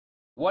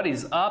What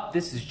is up?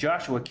 This is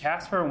Joshua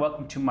Casper and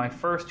welcome to my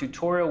first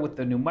tutorial with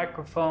the new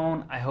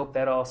microphone. I hope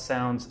that all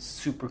sounds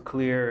super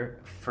clear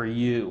for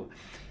you.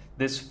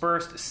 This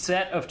first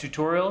set of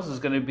tutorials is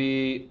going to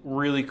be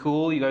really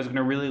cool. You guys are going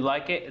to really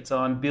like it. It's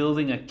on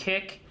building a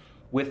kick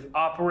with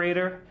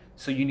Operator.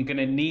 So you're going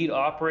to need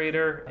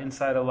Operator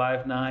inside of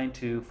Live 9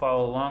 to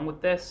follow along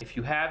with this. If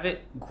you have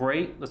it,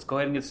 great. Let's go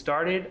ahead and get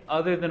started.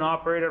 Other than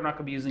Operator, I'm not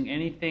going to be using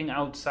anything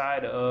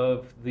outside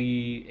of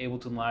the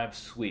Ableton Live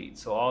suite.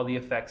 So all the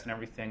effects and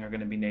everything are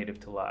going to be native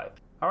to Live.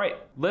 All right,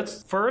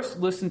 let's first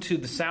listen to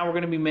the sound we're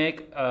going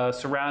to be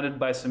surrounded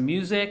by some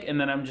music,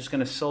 and then I'm just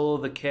going to solo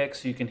the kick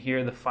so you can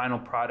hear the final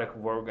product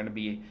of what we're going to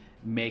be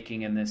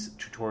making in this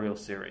tutorial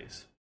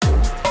series.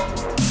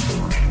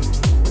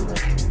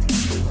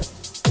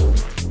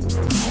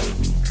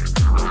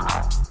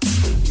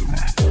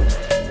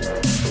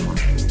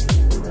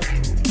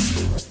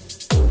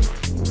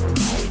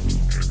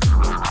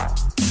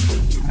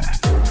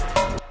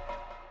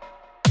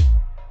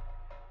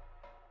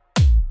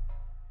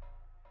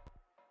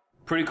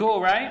 Pretty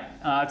cool, right?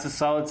 It's a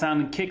solid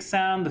sounding kick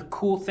sound. The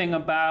cool thing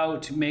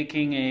about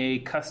making a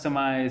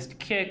customized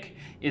kick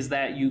is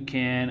that you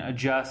can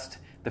adjust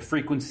the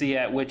frequency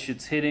at which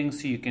it's hitting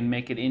so you can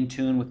make it in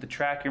tune with the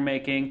track you're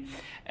making.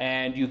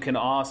 And you can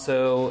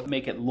also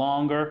make it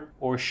longer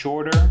or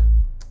shorter,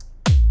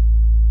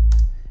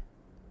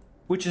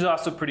 which is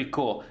also pretty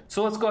cool.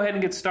 So let's go ahead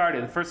and get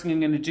started. The first thing I'm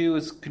going to do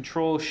is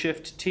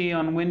Control-Shift-T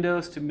on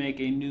Windows to make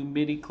a new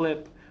MIDI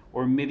clip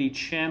or MIDI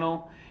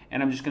channel.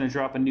 And I'm just going to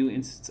drop a new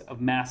instance of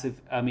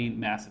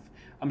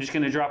I'm just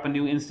going to drop a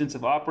new instance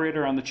of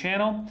Operator on the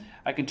channel.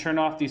 I can turn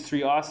off these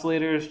three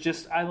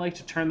oscillators. I like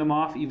to turn them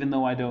off even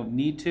though I don't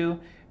need to,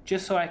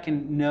 just so I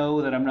can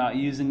know that I'm not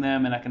using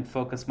them and I can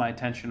focus my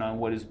attention on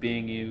what is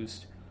being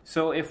used.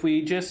 So if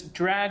we just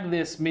drag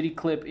this MIDI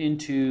clip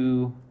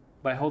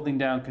by holding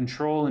down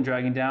Control and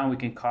dragging down, we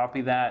can copy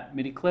that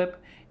MIDI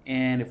clip.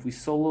 And if we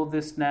solo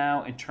this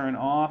now and turn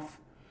off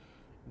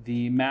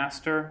the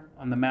master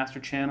on the master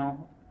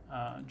channel,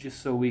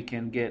 just so we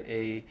can get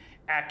a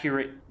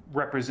accurate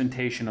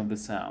representation of the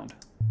sound.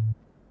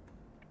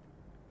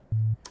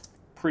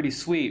 Pretty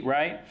sweet,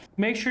 right?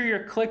 Make sure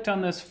you're clicked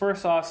on this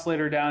first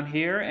oscillator down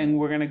here, and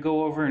we're going to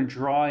go over and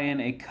draw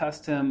in a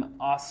custom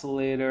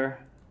oscillator.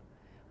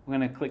 We're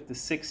going to click the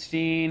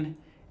 16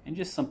 and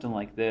just something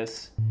like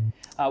this.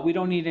 We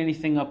don't need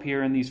anything up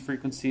here in these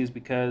frequencies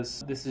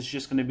because this is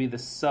just going to be the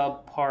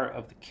sub part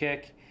of the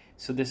kick.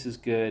 So this is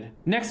good.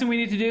 Next thing we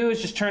need to do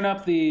is just turn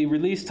up the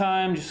release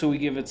time just so we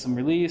give it some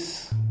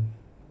release.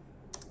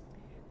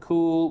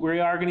 Cool.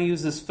 We are going to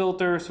use this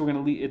filter, so we're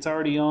going to it's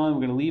already on. We're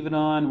going to leave it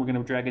on. We're going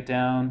to drag it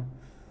down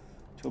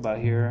to about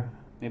here,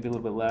 maybe a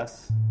little bit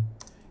less.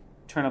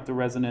 Turn up the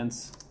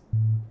resonance.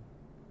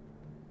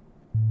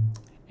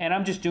 And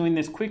I'm just doing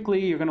this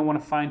quickly. You're going to want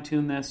to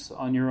fine-tune this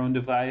on your own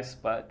device,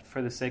 but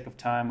for the sake of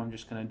time, I'm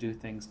just going to do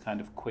things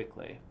kind of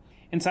quickly.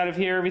 Inside of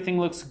here, everything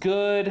looks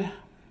good.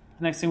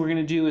 Next thing we're going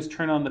to do is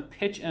turn on the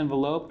pitch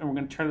envelope, and we're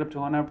going to turn it up to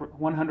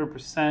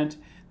 100%.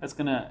 That's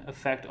going to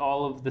affect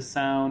all of the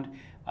sound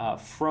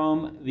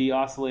from the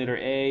oscillator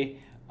A.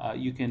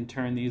 You can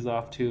turn these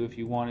off too if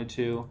you wanted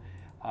to.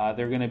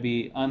 They're going to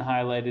be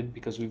unhighlighted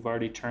because we've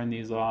already turned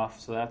these off,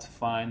 so that's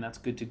fine. That's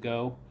good to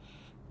go.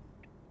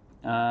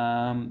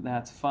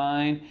 That's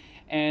fine.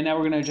 And now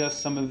we're going to adjust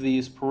some of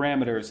these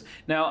parameters.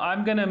 Now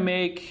I'm going to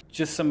make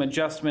just some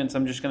adjustments.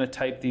 I'm just going to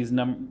type these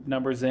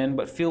numbers in,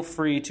 but feel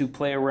free to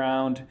play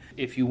around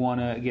if you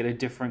want to get a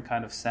different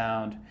kind of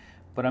sound.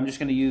 But I'm just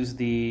going to use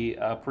the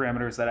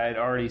parameters that I had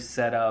already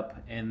set up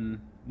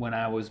when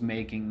I was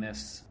making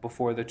this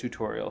before the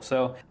tutorial.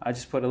 So I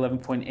just put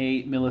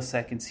 11.8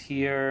 milliseconds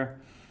here.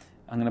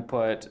 I'm going to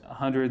put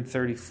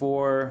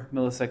 134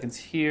 milliseconds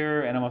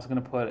here, and I'm also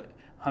going to put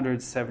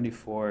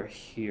 174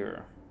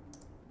 here.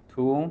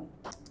 Cool.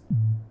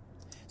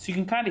 So you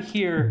can kind of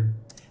hear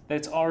that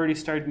it's already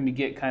starting to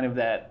get kind of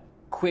that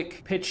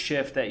quick pitch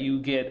shift that you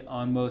get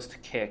on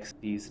most kicks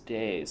these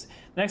days.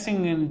 The next thing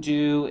I'm going to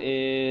do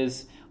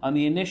is on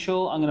the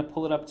initial, I'm going to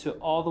pull it up to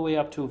all the way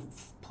up to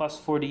plus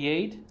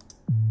 48.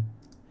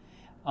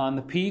 On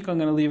the peak, I'm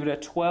going to leave it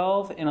at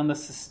 12, and on the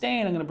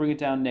sustain, I'm going to bring it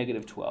down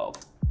negative 12.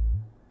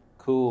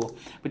 Cool.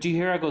 But you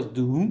hear how it goes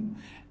doom.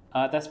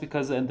 That's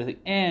because at the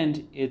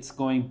end, it's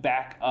going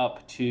back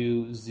up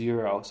to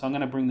 0. So I'm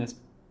going to bring this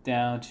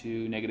down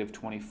to negative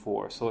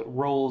 24. So it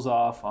rolls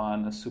off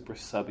on a super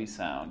subby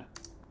sound.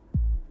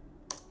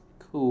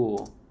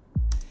 Cool.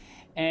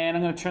 And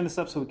I'm going to turn this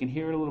up so we can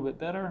hear it a little bit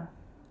better.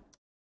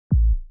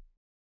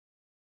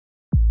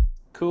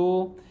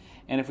 Cool.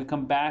 And if we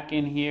come back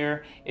in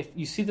here, if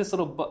you see this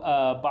little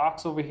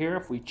box over here,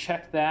 if we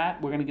check that,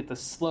 we're going to get the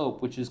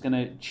slope, which is going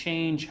to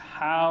change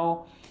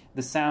how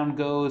the sound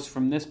goes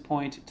from this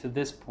point to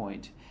this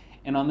point.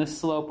 And on this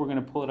slope, we're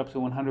going to pull it up to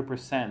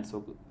 100%.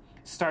 So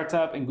it starts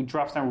up and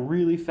drops down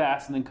really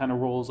fast and then kind of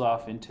rolls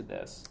off into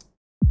this.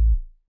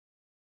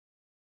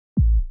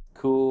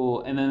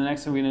 Cool. And then the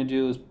next thing we're going to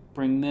do is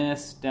bring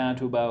this down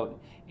to about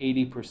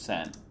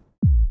 80%.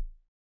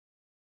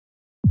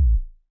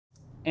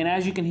 And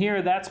as you can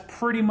hear, that's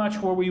pretty much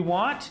where we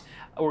want.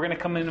 We're going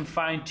to come in and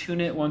fine tune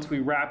it once we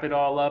wrap it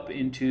all up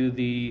into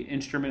the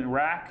instrument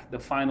rack, the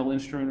final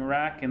instrument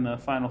rack in the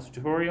final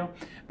tutorial.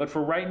 But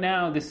for right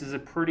now, this is a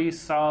pretty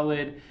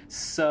solid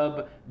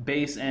sub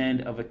bass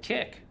end of a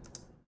kick.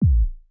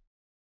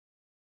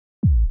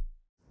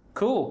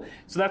 Cool.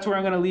 So that's where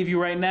I'm going to leave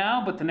you right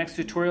now, but the next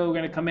tutorial we're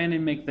going to come in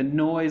and make the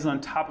noise on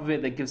top of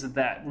it that gives it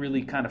that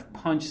really kind of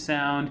punch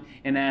sound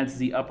and adds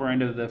the upper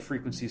end of the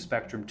frequency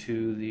spectrum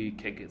to the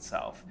kick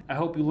itself. I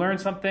hope you learned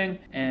something,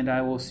 and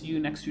I will see you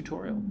next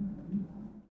tutorial.